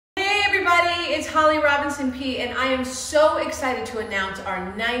it's Holly Robinson P, and I am so excited to announce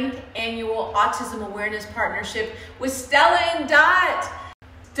our 9th annual Autism Awareness Partnership with Stella and Dot.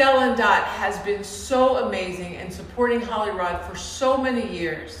 Stella and Dot has been so amazing and supporting HollyRod for so many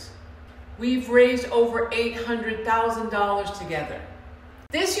years. We've raised over $800,000 together.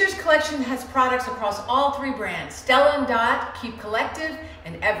 This year's collection has products across all 3 brands, Stella and Dot, Keep Collective,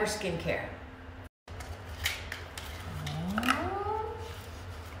 and Ever Skincare.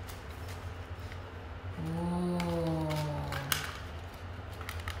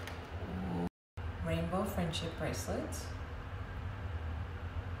 Rainbow friendship bracelets.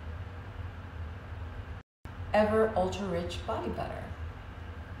 Ever Ultra Rich Body Butter.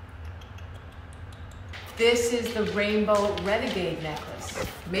 This is the Rainbow Renegade necklace.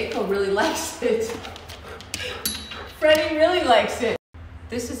 Mako really likes it. Freddie really likes it.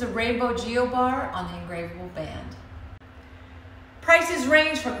 This is a Rainbow Geo Bar on the engravable band. Prices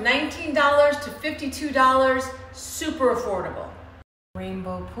range from $19 to $52, super affordable.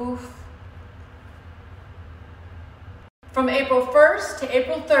 Rainbow Poof. From April 1st to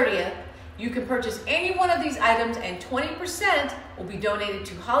April 30th, you can purchase any one of these items and 20% will be donated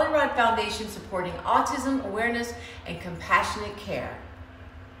to HollyRod Foundation supporting autism awareness and compassionate care.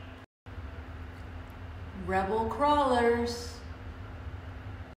 Rebel Crawlers.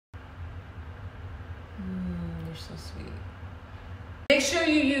 They're so sweet. Make sure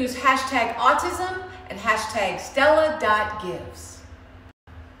you use #autism and #Stella.gives.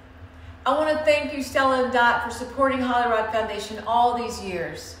 I want to thank you, Stella and Dot, for supporting HollyRod Foundation all these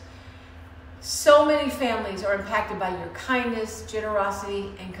years. So many families are impacted by your kindness,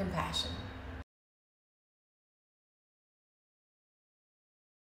 generosity, and compassion.